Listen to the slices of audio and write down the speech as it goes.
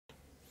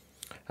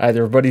Hi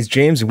there, everybody. It's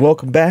James, and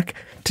welcome back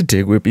to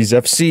TGWPIS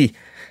FC.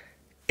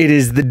 It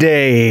is the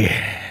day.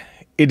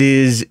 It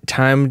is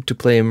time to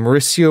play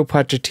Mauricio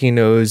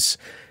Pochettino's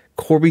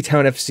Corby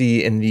Town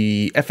FC in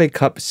the FA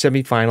Cup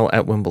semi-final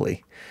at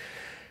Wembley.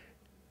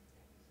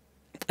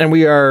 And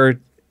we are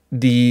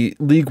the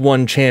League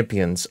One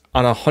champions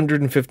on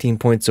 115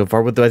 points so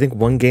far, with I think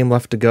one game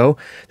left to go.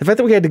 The fact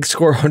that we had to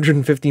score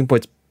 115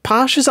 points.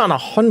 Posh is on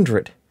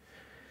 100.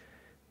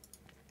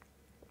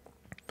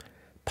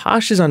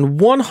 Posh is on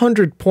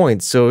 100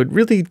 points, so it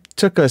really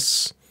took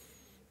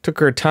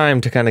her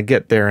time to kind of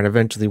get there and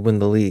eventually win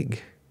the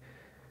league.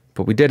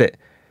 But we did it.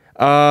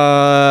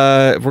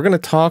 We're going to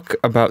talk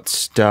about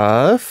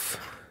stuff.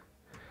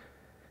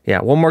 Yeah,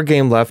 one more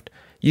game left.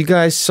 You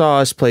guys saw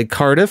us play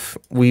Cardiff.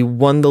 We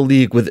won the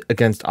league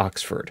against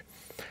Oxford.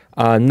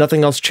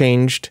 Nothing else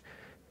changed.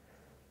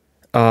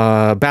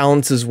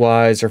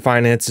 Balances-wise or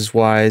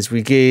finances-wise,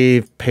 we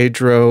gave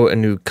Pedro a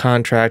new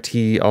contract.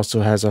 He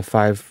also has a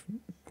 £5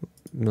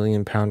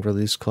 million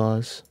release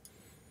clause,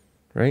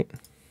 right?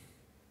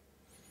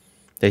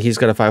 Yeah, he's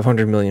got a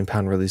 £500 million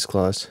release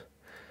clause,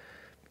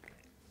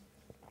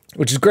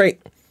 which is great.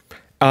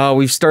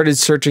 We've started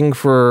searching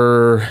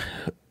for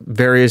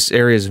various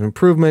areas of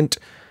improvement,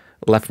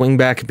 left wing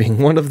back being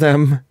one of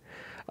them.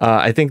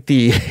 I think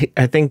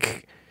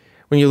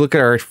when you look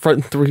at our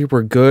front three,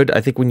 we're good.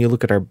 I think when you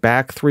look at our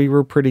back three,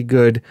 we're pretty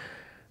good.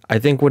 I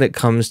think when it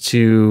comes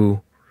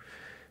to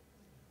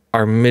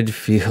our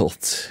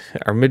midfield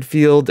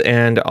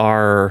and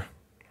our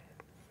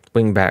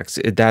wing backs,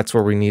 that's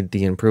where we need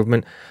the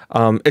improvement.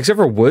 Except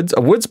for Woods.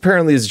 Woods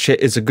apparently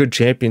is a good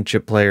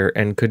championship player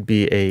and could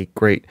be a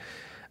great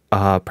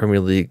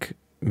Premier League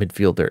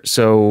midfielder.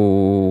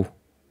 So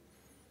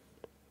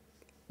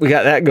we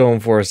got that going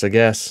for us, I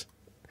guess.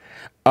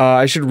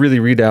 I should really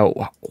read out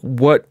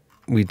what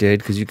we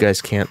did because you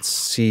guys can't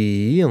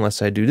see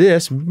unless I do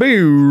this.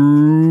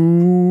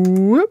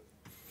 Boo!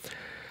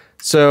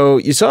 So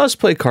you saw us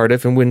play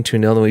Cardiff and win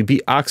 2-0. Then we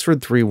beat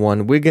Oxford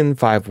 3-1, Wigan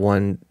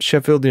 5-1,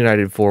 Sheffield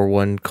United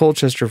 4-1,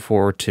 Colchester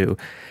 4-2,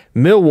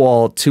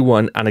 Millwall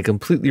 2-1 on a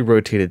completely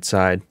rotated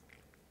side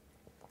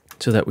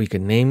so that we could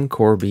name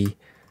Corby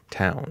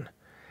Town.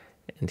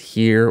 And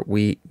here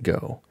we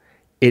go.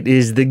 It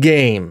is the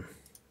game.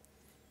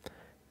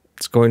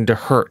 It's going to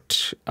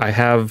hurt. I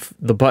have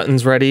the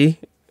buttons ready.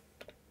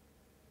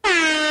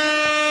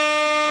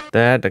 I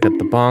got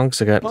the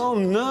bonks. Oh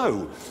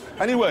no.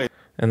 Anyway.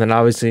 And then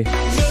obviously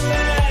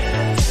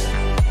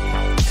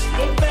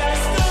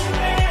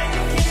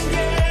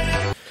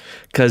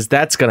because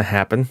that's gonna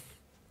happen.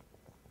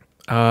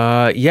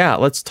 Yeah,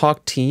 let's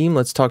talk team.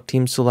 Let's talk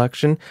team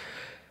selection.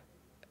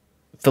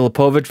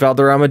 Filipovic,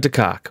 Valderrama,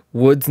 DeCock,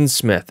 Woods and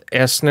Smith,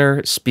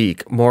 Esner,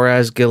 Speak,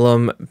 Moraz,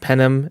 Gillum,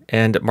 Penham,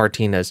 and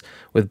Martinez,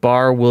 with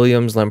Barr,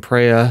 Williams,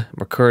 Lamprey,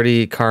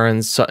 McCurdy,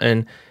 Carnes,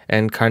 Sutton,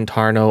 and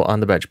Cantarno on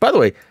the bench. By the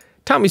way,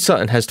 Tommy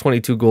Sutton has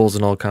 22 goals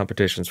in all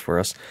competitions for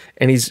us,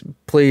 and he's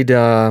played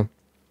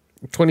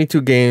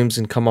 22 games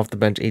and come off the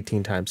bench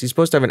 18 times. He's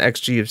supposed to have an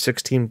XG of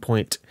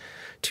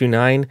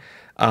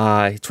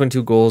 16.29.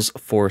 22 goals,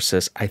 4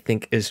 assists, I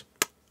think is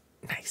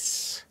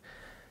nice.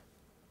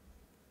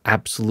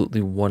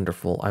 Absolutely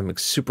wonderful. I'm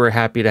super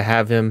happy to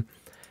have him,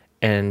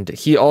 and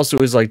he also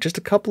is like just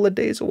a couple of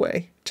days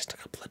away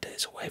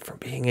from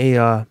being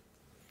a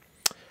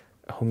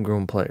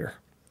homegrown player,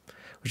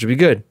 which would be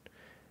good.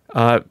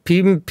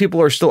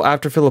 People are still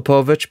after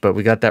Filipovic, but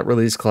we got that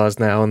release clause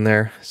now in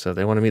there, so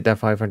they want to meet that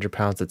 500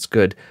 pounds. That's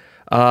good.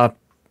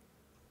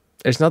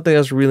 There's nothing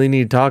else we really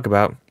need to talk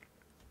about.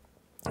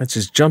 Let's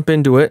just jump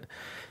into it.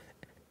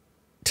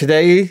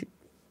 Today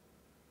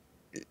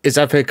is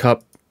FA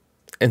Cup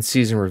and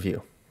season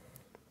review.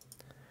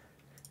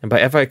 And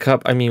by FA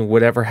Cup, I mean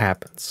whatever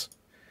happens.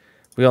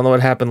 We all know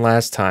what happened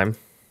last time.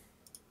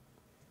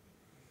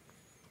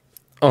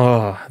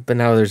 Oh, but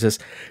now there's this.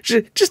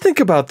 Just think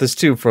about this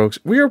too, folks.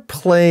 We are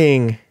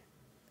playing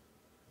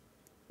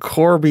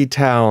Corby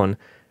Town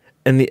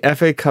in the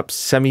FA Cup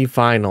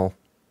semi-final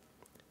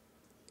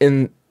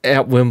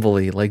at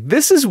Wembley. Like,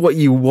 this is what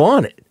you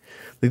wanted.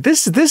 Like,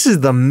 this is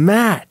the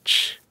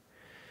match.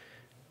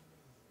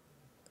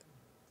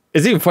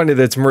 It's even funny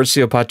that it's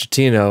Mauricio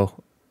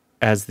Pochettino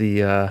as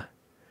the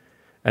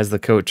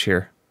coach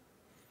here.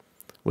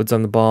 Woods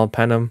on the ball,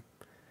 Penham.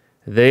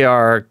 They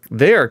are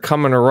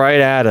coming right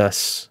at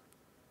us.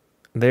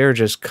 They're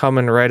just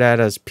coming right at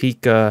us.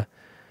 Pika,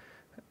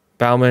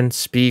 Bauman,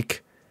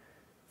 Speak,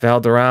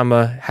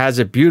 Valderrama has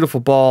a beautiful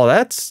ball.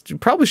 You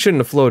probably shouldn't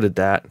have floated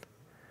that.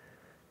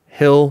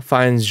 Hill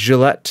finds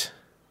Gillette.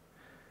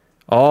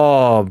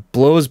 Oh,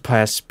 blows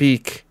past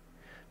Speak.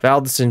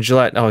 Valdez and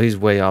Gillette. Oh, he's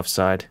way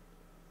offside.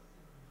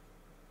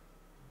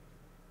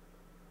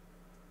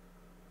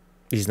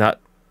 He's not.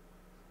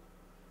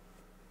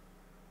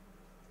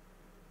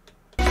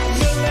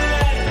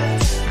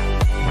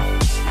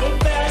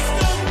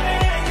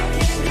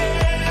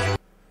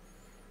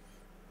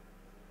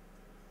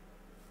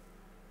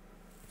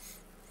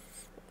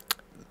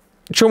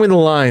 Show me the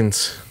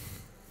lines.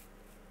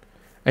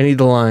 I need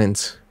the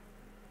lines.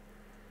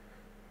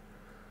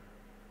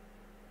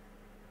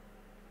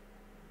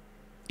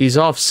 He's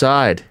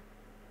offside.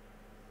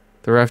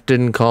 The ref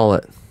didn't call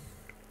it.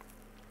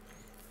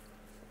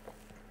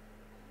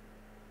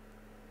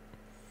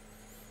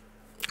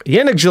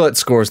 Yannick Gillette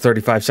scores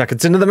 35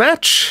 seconds into the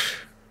match.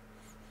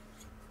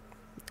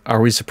 Are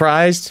we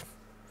surprised?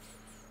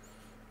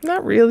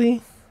 Not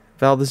really.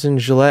 Valdez and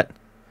Gillette.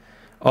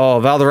 Oh,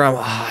 Valderrama.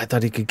 Oh, I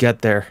thought he could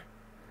get there.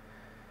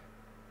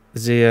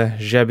 Zia,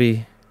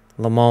 Jebi,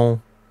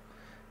 Lamont,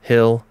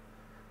 Hill,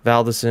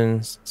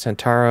 Valdezin,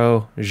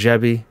 Santaro,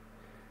 Jebi,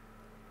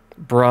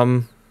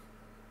 Brum.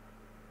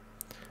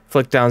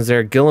 Flick downs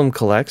there. Gillum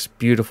collects.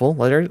 Beautiful.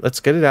 Let's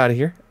get it out of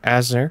here.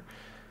 Asner.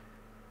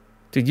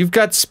 Dude, you've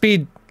got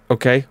speed.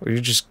 Okay. Or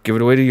you just give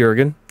it away to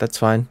Jurgen. That's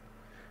fine.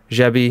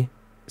 Jebi,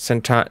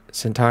 Santano,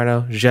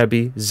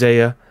 Jebi,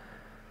 Zaya.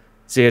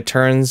 Zaya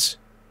turns,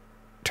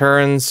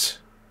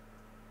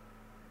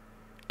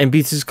 and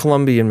beats his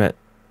Colombian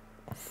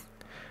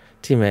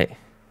teammate.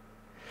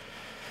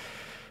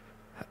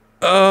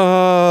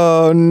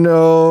 Oh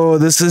no,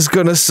 this is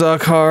gonna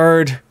suck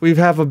hard. We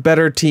have a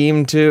better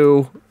team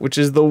too, which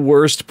is the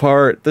worst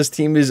part. This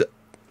team is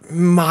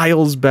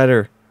miles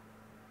better.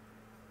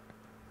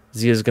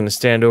 Zia's gonna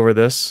stand over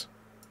this.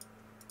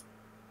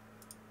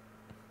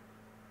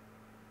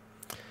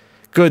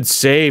 Good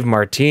save,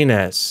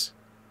 Martinez.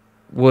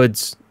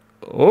 Woods.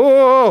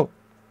 Oh,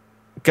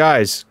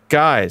 guys.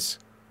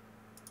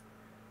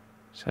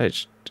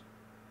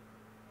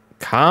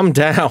 Calm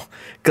down.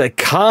 Like,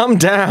 calm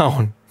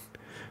down.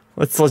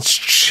 Let's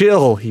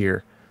chill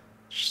here.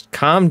 Just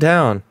calm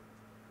down.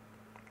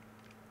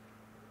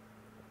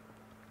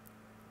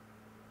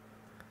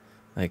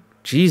 Like,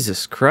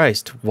 Jesus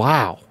Christ.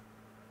 Wow.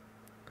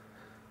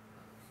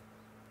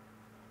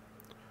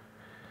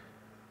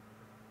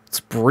 Let's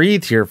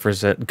breathe here for a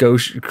sec.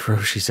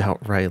 Groshi's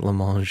outright.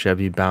 Lamont,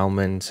 Jebi,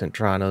 Bauman,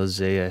 Centrano,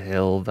 Zaya,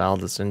 Hill,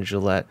 Valdez, and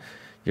Gillette,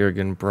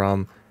 Jurgen,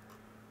 Brum.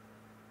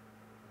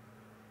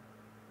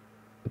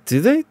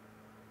 Do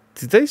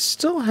they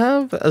still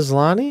have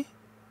Asllani?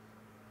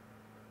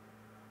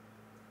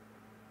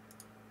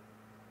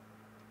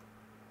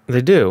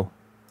 They do.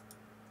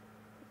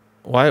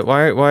 Why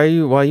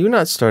you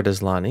not start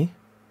Asllani?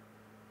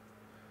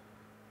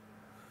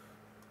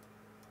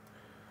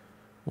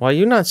 Why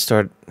you not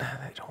start?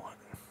 I don't want.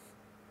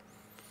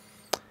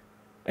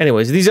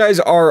 Anyways, these guys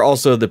are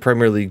also the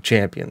Premier League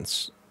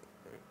champions,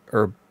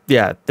 or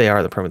yeah, they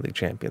are the Premier League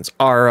champions.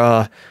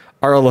 Our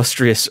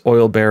illustrious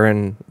oil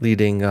baron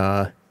leading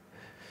our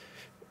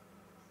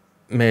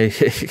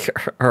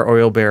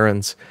oil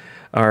barons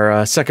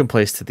are second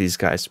place to these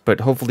guys,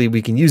 but hopefully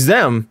we can use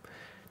them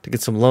to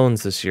get some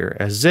loans this year.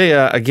 As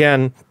Zaya,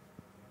 again,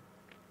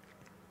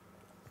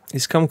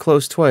 he's come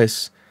close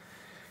twice.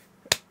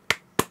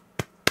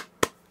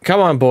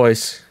 Come on,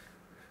 boys.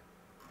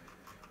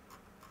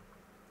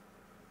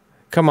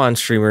 Come on,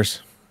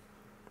 streamers.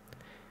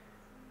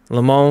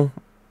 Lamont.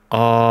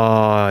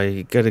 Oh,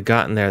 you could have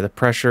gotten there. The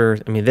pressure.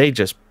 I mean, they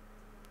just...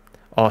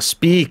 Oh,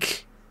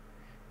 speak.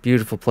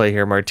 Beautiful play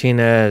here.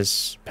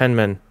 Martinez.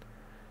 Penman.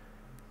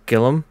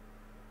 Gillum.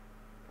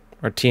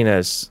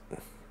 Martinez.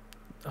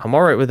 I'm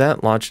all right with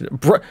that. Launch it.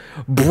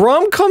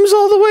 Brum comes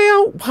all the way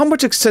out. How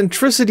much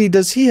eccentricity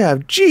does he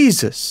have?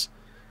 Jesus.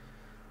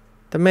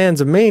 The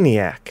man's a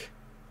maniac.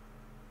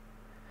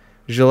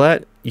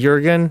 Gillette.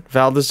 Jurgen.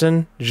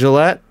 Valdezin.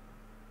 Gillette.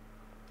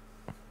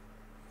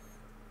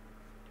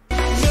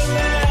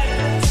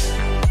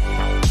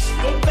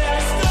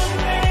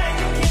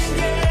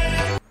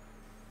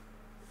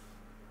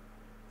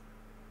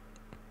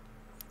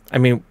 I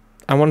mean,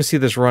 I want to see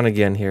this run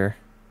again here.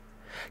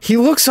 He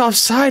looks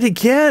offside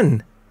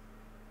again.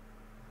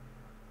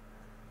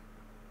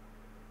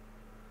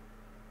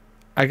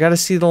 I got to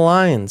see the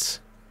lines.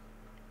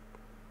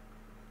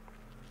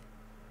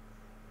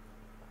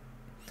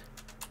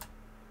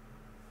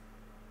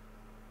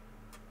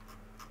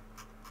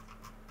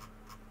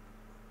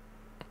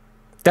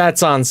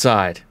 That's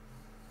onside.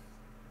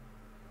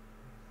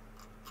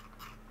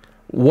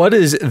 What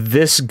is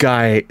this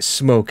guy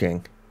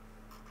smoking?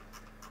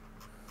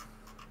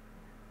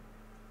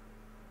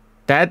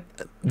 That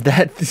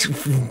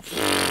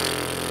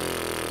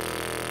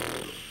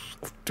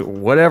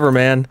whatever,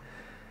 man.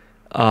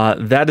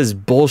 That is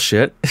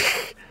bullshit.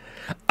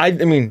 I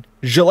mean,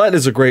 Gillette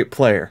is a great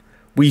player.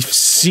 We've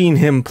seen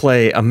him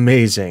play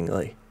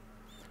amazingly.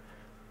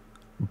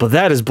 But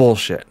that is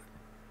bullshit.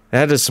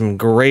 That is some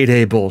grade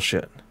A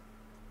bullshit.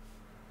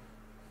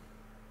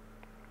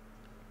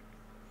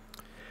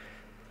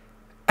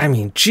 I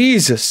mean,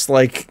 Jesus,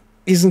 like,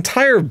 his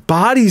entire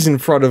body's in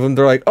front of him.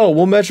 They're like, oh,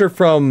 we'll measure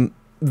from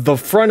the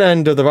front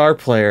end of our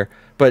player,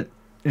 but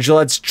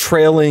Gillette's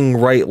trailing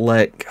right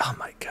leg. Oh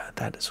my God,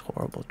 that is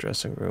horrible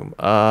dressing room.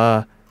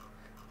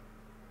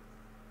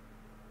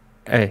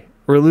 Hey,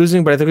 we're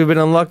losing, but I think we've been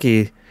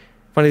unlucky.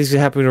 One of these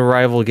happen in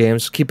rival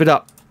games. Keep it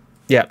up.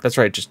 Yeah, that's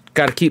right. Just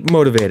gotta keep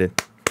motivated.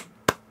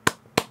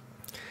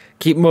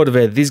 Keep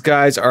motivated. These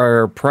guys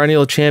are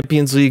perennial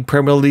Champions League,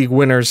 Premier League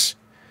winners,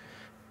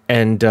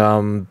 and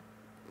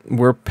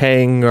we're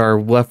paying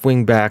our left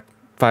wing back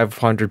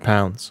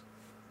 £500.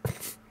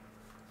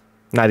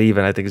 Not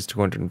even. I think it's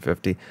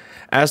 250.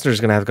 Asner's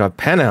going to have to go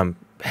pen him.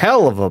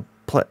 Hell of a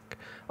play.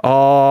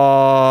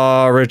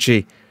 Oh,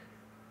 Richie.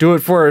 Do it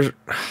for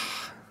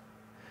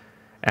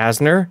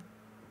Asner.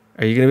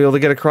 Are you going to be able to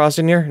get across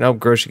in here? No,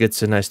 Groshi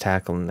gets a nice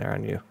tackle in there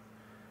on you.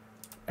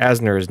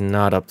 Asner is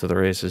not up to the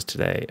races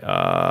today.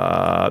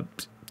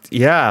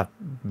 Yeah,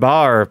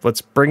 Bar.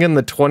 Let's bring in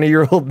the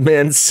 20-year-old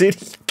Man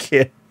City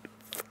kid.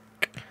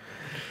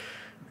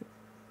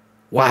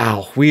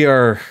 Wow, we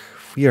are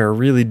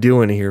really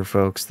doing it here,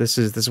 folks. This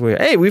is way.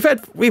 Hey, we've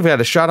had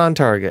a shot on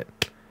target.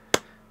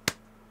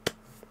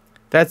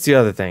 That's the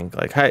other thing.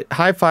 Like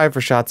high five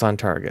for shots on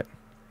target.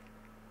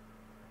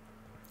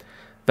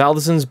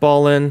 Valdeson's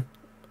ball in.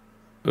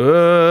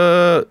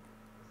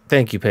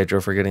 Thank you,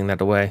 Pedro, for getting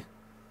that away.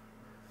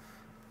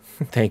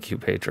 Thank you,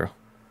 Pedro.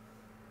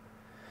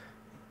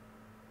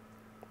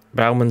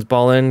 Bauman's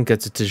ball in,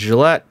 gets it to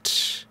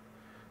Gillette.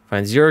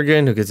 Finds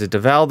Jurgen, who gets it to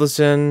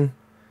Valdeson.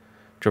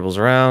 Dribbles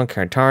around.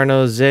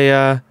 Cartarno,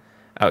 Zaya.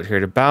 Out here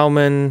to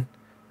Bauman.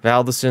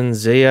 Valdeson,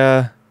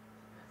 Zaya.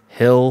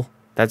 Hill.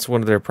 That's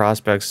one of their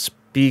prospects.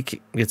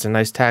 Speak gets a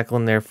nice tackle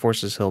in there.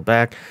 Forces Hill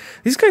back.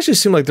 These guys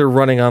just seem like they're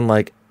running on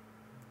like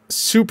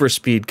super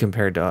speed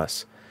compared to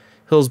us.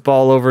 Hill's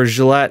ball over.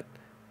 Gillette.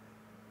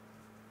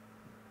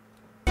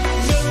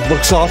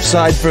 Looks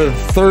offside for the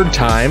third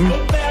time.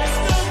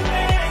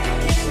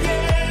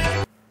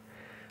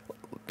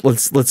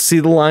 Let's see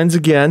the lines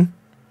again.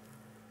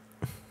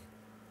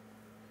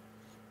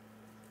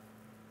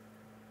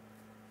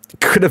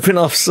 Could have been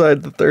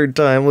offside the third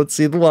time. Let's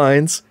see the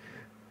lines.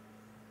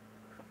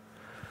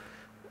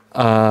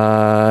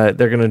 They're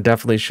gonna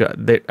definitely show.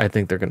 I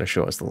think they're gonna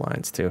show us the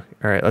lines too.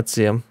 All right, let's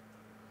see them.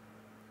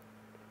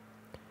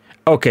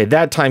 Okay,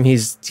 that time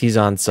he's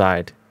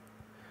onside.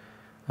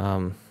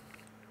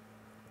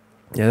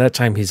 Yeah, that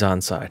time he's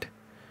onside.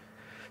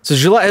 So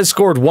Gillette has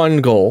scored 1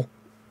 goal.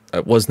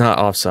 It was not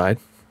offside.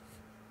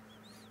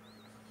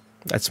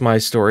 That's my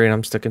story, and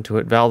I'm sticking to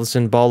it.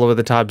 Valdeson, ball over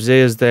the top.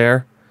 Zaya's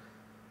there.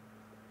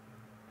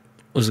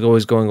 Was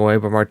always going away,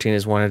 but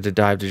Martinez wanted to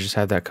dive to just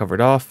have that covered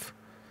off.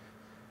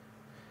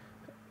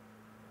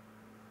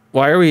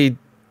 Why are we...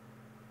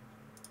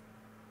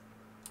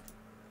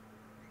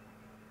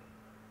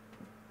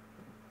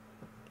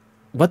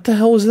 What the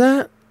hell was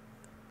that?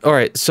 All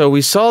right, so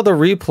we saw the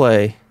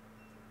replay.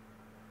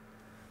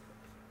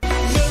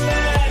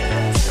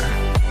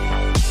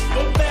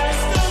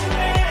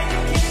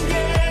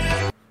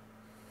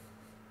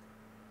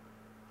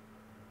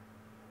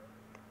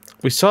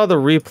 We saw the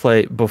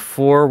replay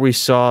before we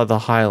saw the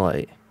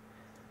highlight.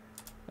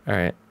 All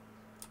right.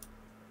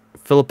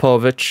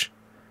 Filipovic.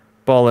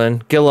 Ball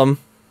in. Gillum.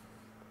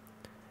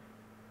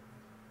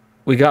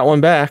 We got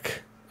one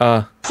back.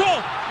 You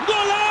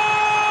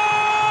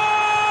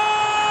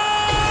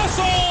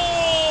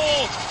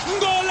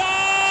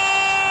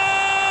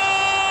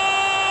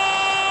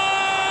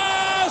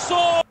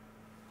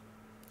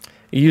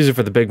use it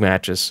for the big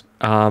matches.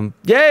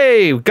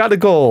 Yay! We got a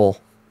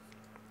goal.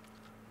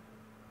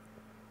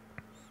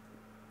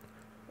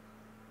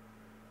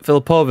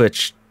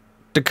 Filipovic,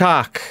 de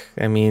Kock.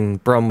 I mean,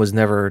 Brum was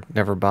never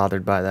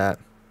bothered by that.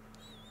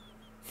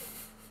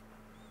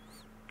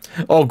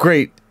 Oh,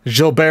 great.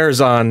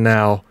 Gilbert's on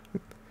now.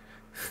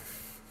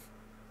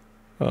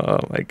 Oh,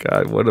 my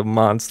God. What a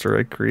monster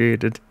I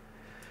created.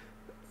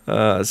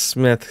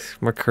 Smith,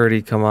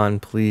 McCurdy, come on,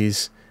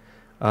 please.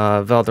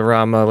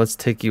 Valderrama, let's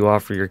take you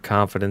off for your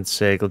confidence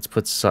sake. Let's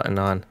put Sutton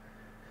on.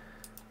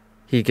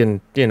 He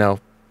can, you know,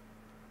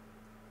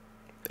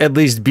 at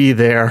least be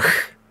there.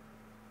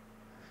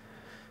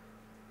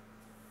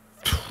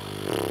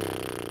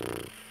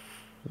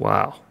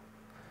 Wow.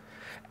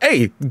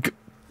 Hey,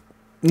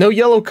 no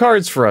yellow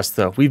cards for us,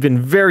 though. We've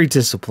been very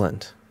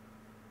disciplined.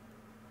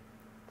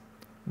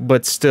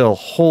 But still,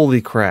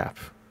 holy crap.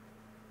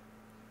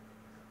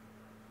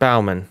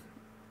 Bauman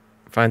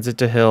finds it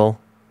to Hill.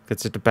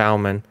 Gets it to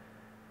Bauman.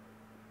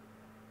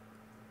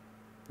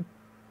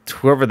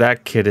 Whoever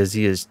that kid is,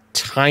 he is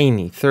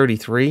tiny.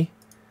 33.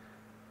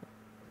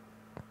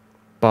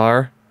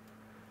 Bar.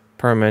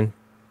 Perman.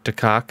 de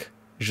Kock.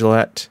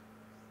 Gillette.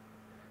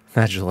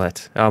 Not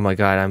Gillette. Oh my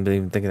God, I'm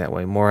even thinking that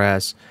way.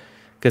 Moraz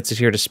gets it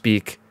here to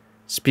Speak.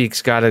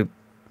 Speak's got to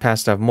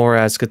pass it off.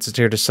 Moraz gets it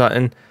here to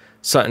Sutton.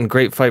 Sutton,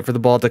 great fight for the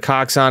ball. de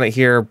Kock's on it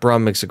here.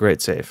 Brum makes a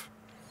great save.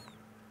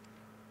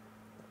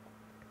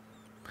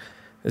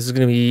 This is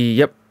going to be,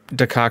 yep,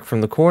 de Kock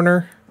from the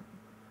corner.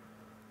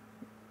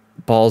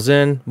 Ball's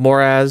in.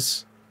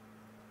 Moraz.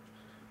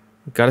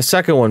 Got a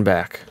second one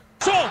back.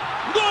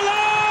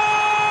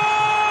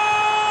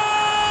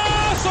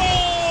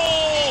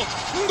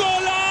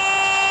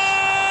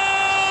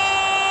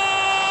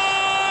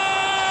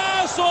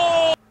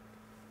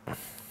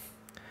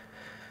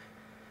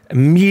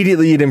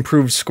 Immediately it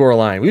improved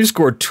scoreline. We've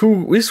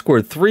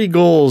scored 3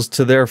 goals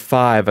to their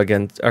 5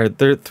 against, or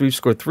we've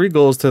scored 3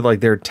 goals to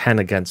like their 10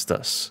 against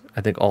us.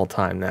 I think all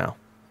time now.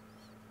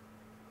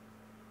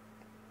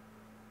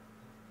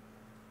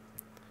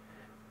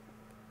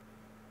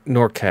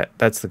 Norquette,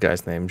 that's the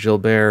guy's name.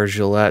 Gilbert,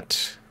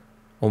 Gillette,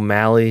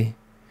 O'Malley.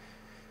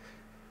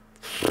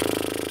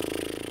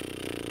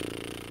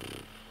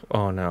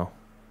 Oh, no.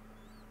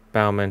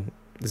 Bauman.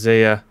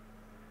 Zaya.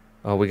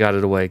 Oh, we got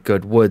it away.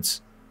 Good.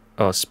 Woods.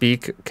 Oh,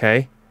 Speak.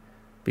 Okay.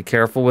 Be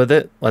careful with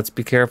it. Let's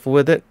be careful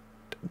with it.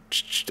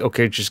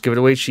 Okay, just give it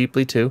away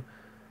cheaply, too.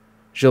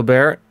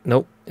 Gilbert.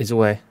 Nope. He's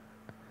away.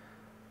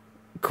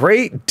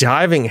 Great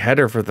diving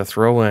header for the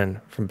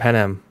throw-in from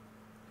Penman.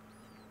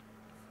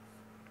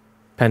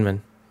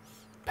 Penman.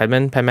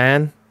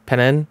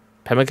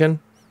 Pemmican.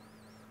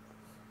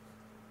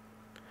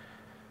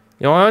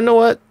 You know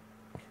what?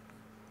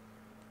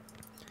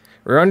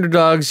 We're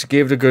underdogs.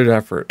 Gave it a good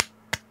effort.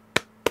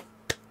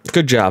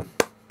 Good job.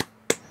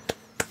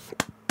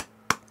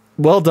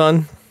 Well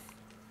done.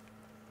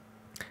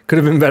 Could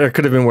have been better.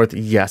 Could have been worth it.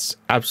 Yes.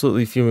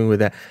 Absolutely fuming with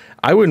that.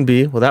 I wouldn't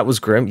be. Well, that was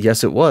grim.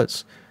 Yes, it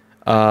was.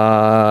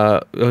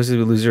 Obviously,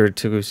 the loser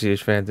to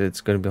CH fan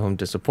that's going to be home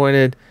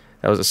disappointed.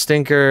 That was a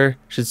stinker.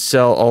 Should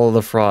sell all of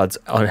the frauds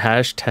on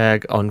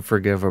hashtag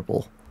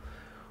unforgivable.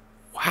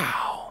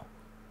 Wow.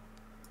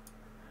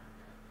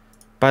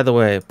 By the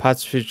way,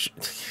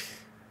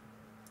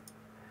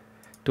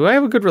 do I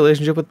have a good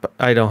relationship with?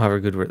 I don't have a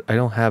good. I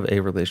don't have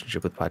a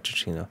relationship with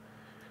Pochettino.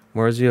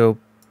 Maurizio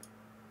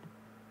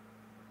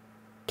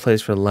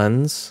plays for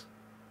Lens.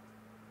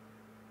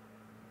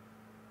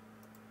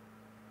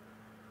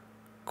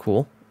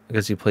 Cool. I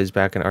guess he plays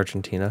back in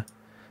Argentina.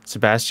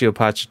 Sebastião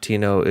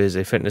Pochettino is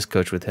a fitness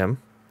coach with him.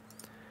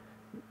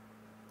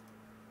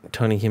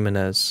 Tony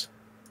Jimenez.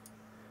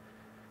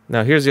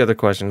 Now, here's the other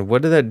question.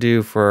 What did that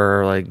do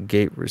for, like,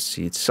 gate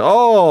receipts?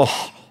 Oh!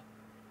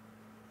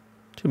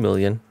 2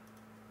 million.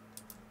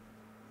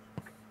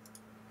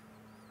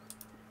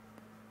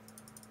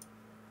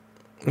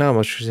 Not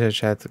much to say.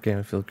 Chat the game.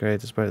 I feel great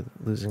despite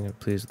losing it.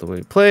 Pleased with the way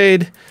he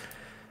played.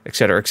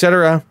 Etc.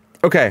 Etc.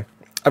 Okay.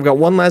 I've got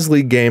one last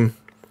league game.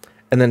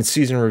 And then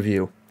season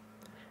review.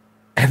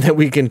 And then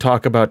we can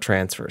talk about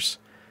transfers.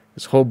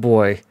 This whole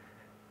boy.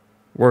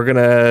 We're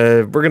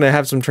gonna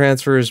have some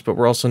transfers, but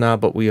we're also not,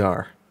 but we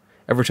are.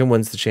 Everton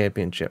wins the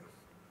championship.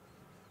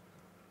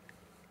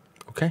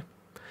 Okay.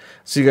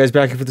 See you guys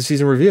back here for the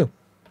season review.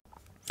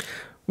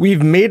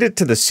 We've made it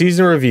to the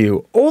season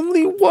review.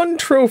 Only one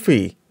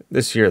trophy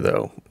this year,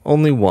 though.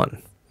 Only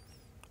one.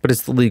 But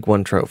it's the League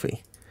One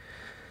trophy.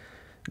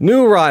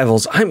 New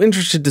arrivals. I'm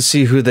interested to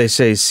see who they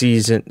say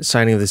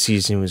signing of the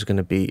season was going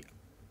to be.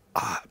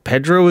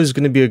 Pedro is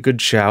going to be a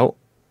good shout.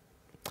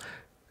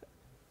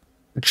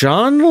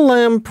 John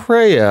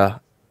Lamprey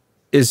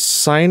is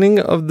signing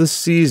of the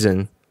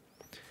season.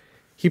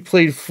 He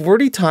played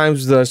 40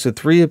 times with us with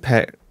three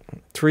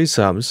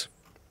subs.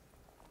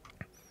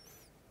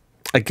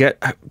 I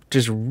get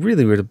just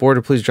really weird. The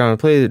border please John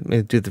play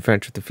do the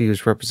French with the fee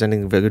was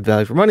representing a good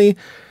value for money.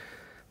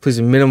 Please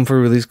a minimum for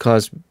release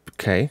clause.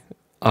 Okay.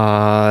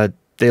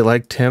 They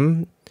liked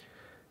him.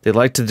 They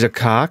liked the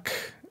Cock.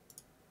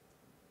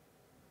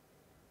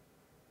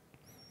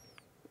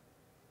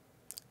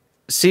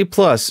 C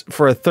plus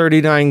for a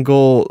 39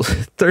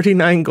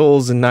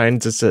 goals and 9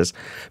 assists.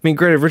 I mean,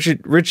 great.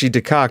 Richie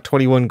DeCock,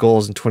 21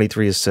 goals and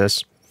 23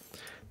 assists.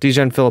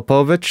 Dejan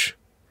Filipovic,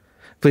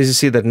 pleased to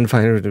see that in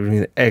final would be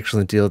an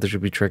excellent deal that should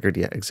be triggered.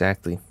 Yeah,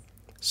 exactly.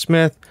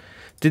 Smith,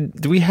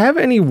 do we have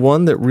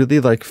anyone that really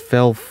like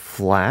fell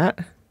flat?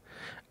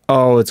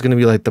 Oh, it's gonna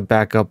be like the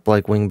backup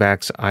like wing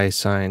backs I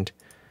signed.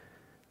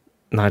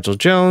 Nigel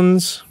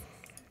Jones.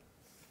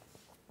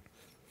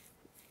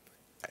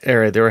 All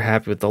right, they were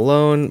happy with the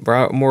loan.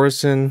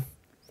 Morrison.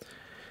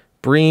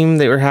 Bream,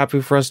 they were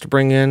happy for us to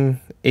bring in.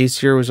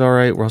 Acier was all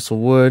right. Russell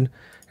Wood.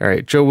 All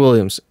right, Joe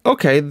Williams.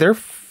 Okay, they're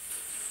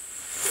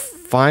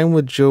fine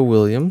with Joe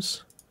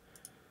Williams.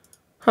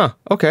 Huh,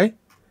 okay.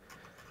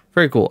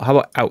 Very cool. How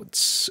about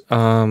outs?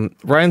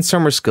 Ryan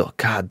Summerskill.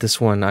 God,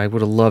 this one, I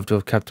would have loved to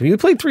have kept him. He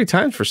played 3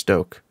 times for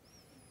Stoke.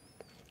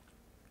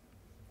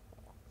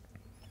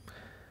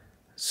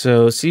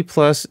 So C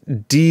plus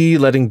D,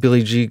 letting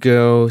Billy G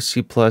go.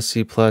 C plus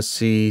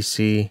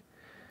C.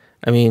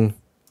 I mean,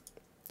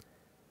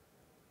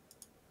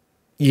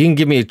 you can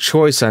give me a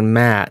choice on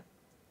Matt.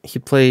 He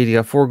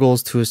got 4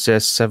 goals, 2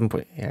 assists, 7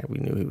 point. Yeah, we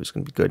knew he was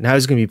going to be good. Now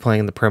he's going to be playing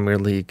in the Premier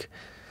League.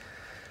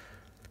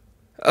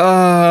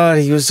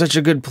 He was such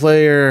a good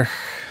player.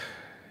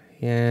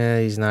 Yeah,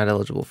 he's not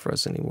eligible for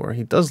us anymore.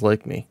 He does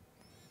like me.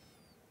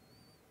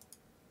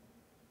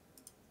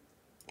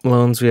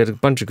 Loans, we had a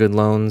bunch of good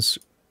loans.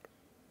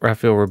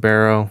 Rafael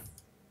Ribeiro.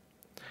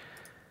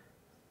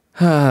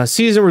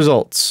 Season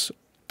results.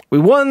 We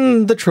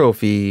won the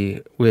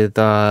trophy with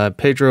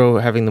Pedro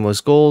having the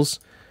most goals.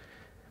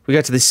 We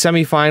got to the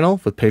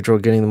semifinal with Pedro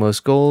getting the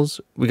most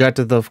goals. We got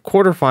to the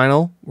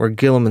quarterfinal where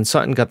Gillum and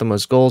Sutton got the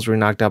most goals. We were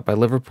knocked out by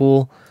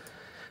Liverpool.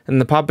 And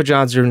the Papa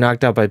Johns were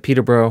knocked out by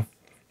Peterborough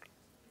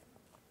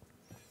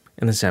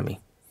in the semi.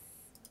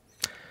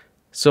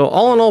 So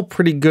all in all,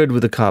 pretty good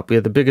with the cup. We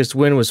had the biggest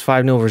win was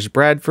 5-0 versus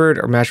Bradford.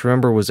 Our match,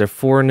 remember, was a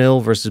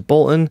 4-0 versus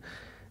Bolton.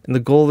 And the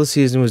goal of the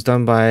season was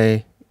done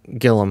by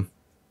Gillum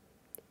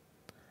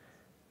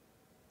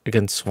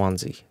against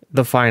Swansea.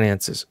 The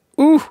finances.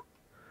 Ooh!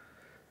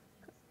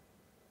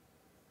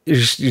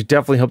 You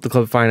definitely helped the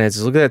club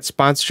finances. Look at that.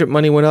 Sponsorship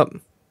money went up.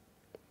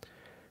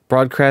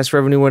 Broadcast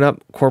revenue went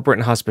up. Corporate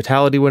and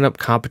hospitality went up.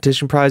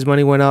 Competition prize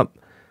money went up.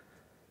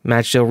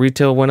 Match sale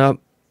retail went up.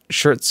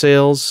 Shirt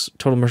sales,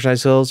 total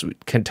merchandise sales,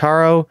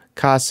 Kentaro,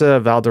 Casa,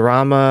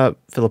 Valderrama,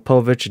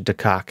 Filipovic, and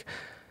Dakak.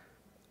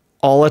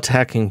 All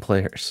attacking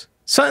players.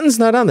 Sutton's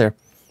not on there.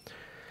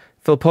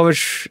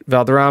 Filipovic,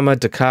 Valderrama,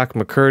 Dakak,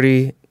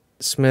 McCurdy,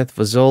 Smith,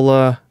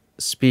 Vazola,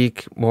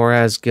 Speak,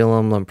 Moraz,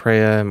 Gillum, Lamprey,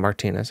 and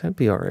Martinez. I'd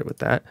be all right with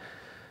that.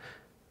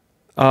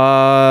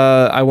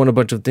 I won a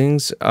bunch of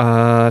things.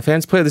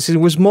 Fans player of the season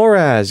was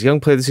Moraz.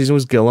 Young player of the season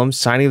was Gillum.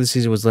 Signing of the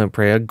season was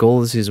Lamprey. Goal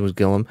of the season was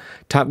Gillum.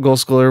 Top goal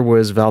scorer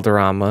was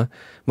Valderrama.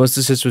 Most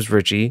assists was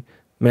Richie.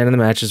 Man of the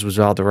matches was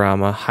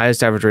Valderrama.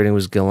 Highest average rating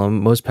was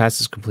Gillum. Most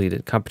passes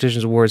completed.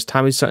 Competitions awards.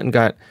 Tommy Sutton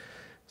got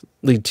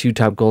League 2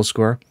 top goal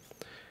scorer.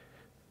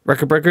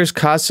 Record breakers.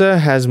 Casa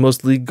has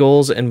most league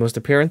goals and most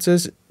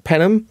appearances.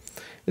 Penham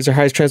is our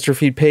highest transfer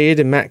fee paid,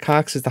 and Matt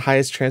Cox is the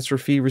highest transfer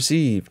fee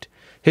received.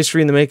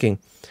 History in the making.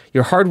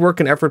 Your hard work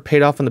and effort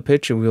paid off on the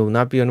pitch, and we will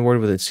not be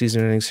unrewarded with a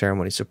season-ending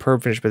ceremony.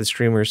 Superb finish by the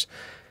streamers.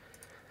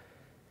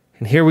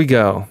 And here we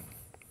go.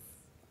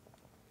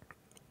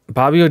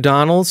 Bobby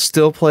O'Donnell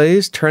still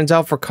plays. Turns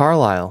out for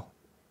Carlisle.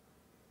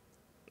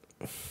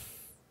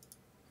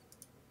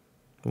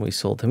 We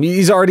sold him.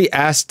 He's already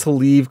asked to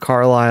leave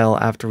Carlisle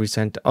after we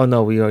sent... Oh,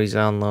 no, he's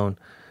on loan.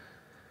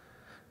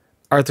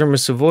 Arthur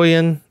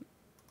Masavoyan.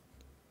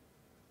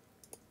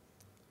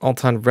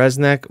 Altan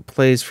Resnek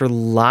plays for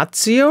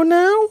Lazio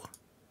now?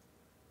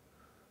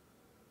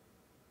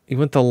 He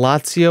went to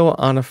Lazio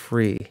on a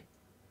free.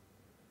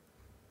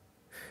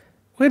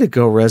 Way to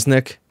go,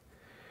 Resnick.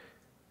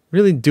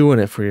 Really doing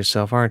it for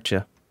yourself, aren't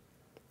you?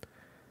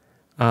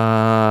 They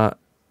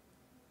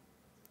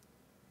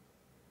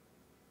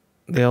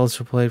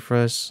also played for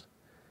us.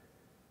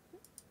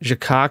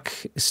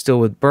 Jakak is still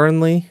with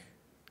Burnley.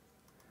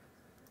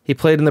 He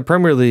played in the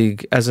Premier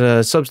League as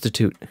a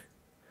substitute.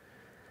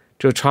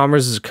 Joe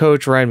Chalmers is a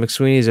coach. Ryan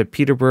McSweeney is at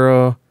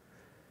Peterborough.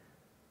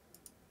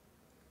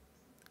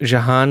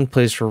 Jahan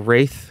plays for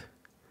Wraith.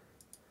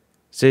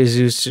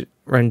 Jesus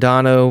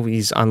Rendano,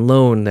 he's on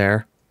loan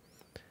there.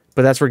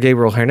 But that's where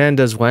Gabriel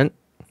Hernandez went.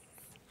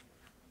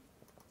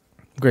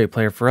 Great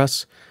player for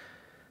us.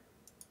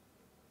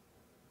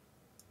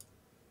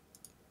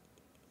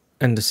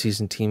 End of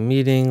season team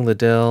meeting.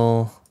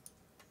 Liddell.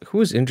 Who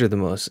was injured the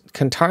most?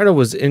 Cantano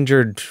was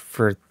injured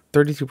for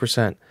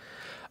 32%.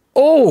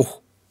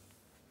 Oh!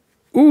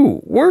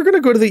 Ooh, we're going to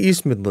go to the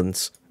East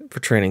Midlands for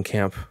training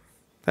camp.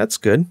 That's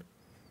good.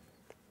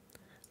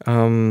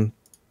 Do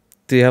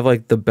you have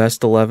like the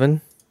best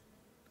 11?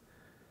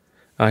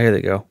 Here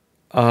they go.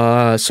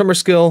 Summer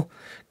skill,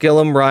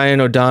 Gillum, Ryan,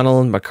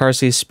 O'Donnell,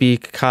 McCarthy,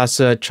 Speak,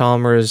 Casa,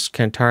 Chalmers,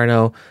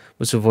 Cantarno,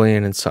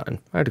 Savoyan, and Sutton.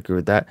 I'd agree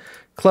with that.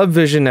 Club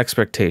vision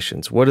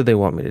expectations. What do they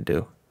want me to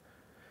do?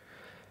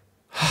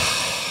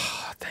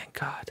 Thank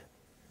God.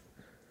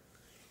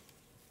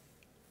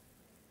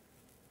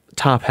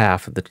 Top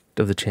half of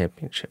the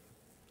championship.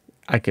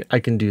 I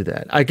can do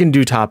that. I can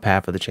do top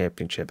half of the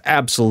championship.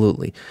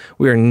 Absolutely.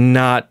 We are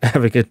not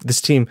having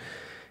this team.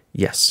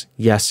 Yes.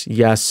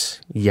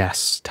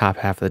 Top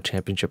half of the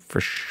championship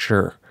for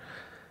sure.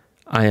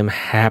 I am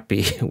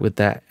happy with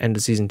that end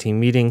of season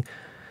team meeting.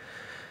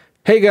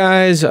 Hey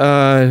guys,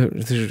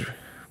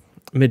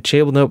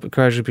 mid-table, nope,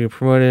 Cars will be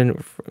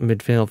promoted,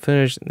 mid-final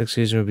finish, next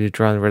season will be a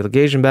draw in the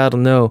relegation battle,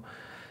 no,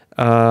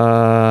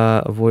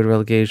 avoid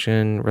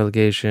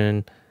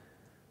relegation,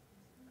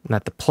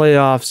 not the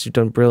playoffs, you've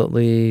done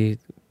brilliantly,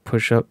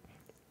 push up,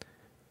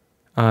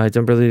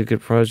 done brilliantly,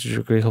 good promotion,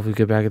 you're great, hopefully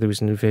get back at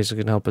least a new face that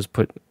can help us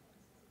put,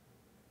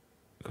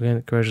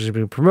 again, Cars are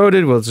being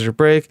promoted, well, this is your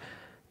break,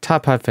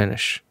 top half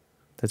finish,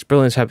 that's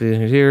brilliant, happy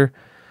to hear.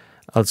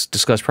 Let's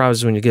discuss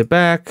promises when you get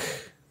back.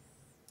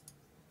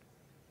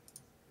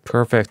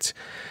 Perfect.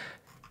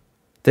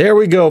 There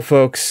we go,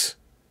 folks.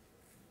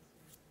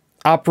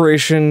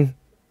 Operation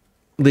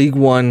League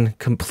One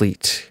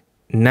complete.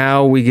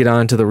 Now we get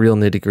on to the real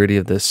nitty-gritty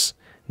of this.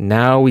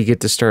 Now we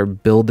get to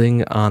start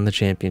building on the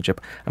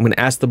championship. I'm going to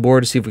ask the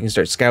board to see if we can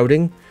start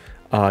scouting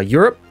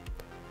Europe.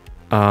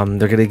 They're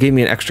going to give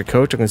me an extra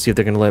coach. I'm going to see if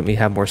they're going to let me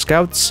have more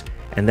scouts.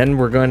 And then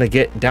we're going to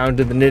get down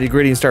to the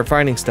nitty-gritty and start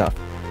finding stuff.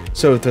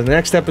 So to the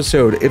next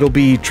episode, it'll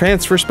be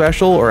transfer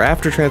special or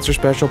after transfer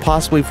special,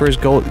 possibly first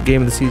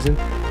game of the season.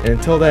 And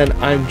until then,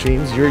 I'm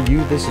James, you're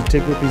you, this is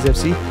TGWPIS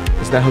FC.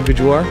 Isn't that how good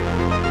you are?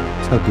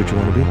 It's how good you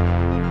want to be.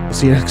 We'll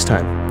see you next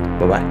time.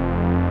 Bye-bye.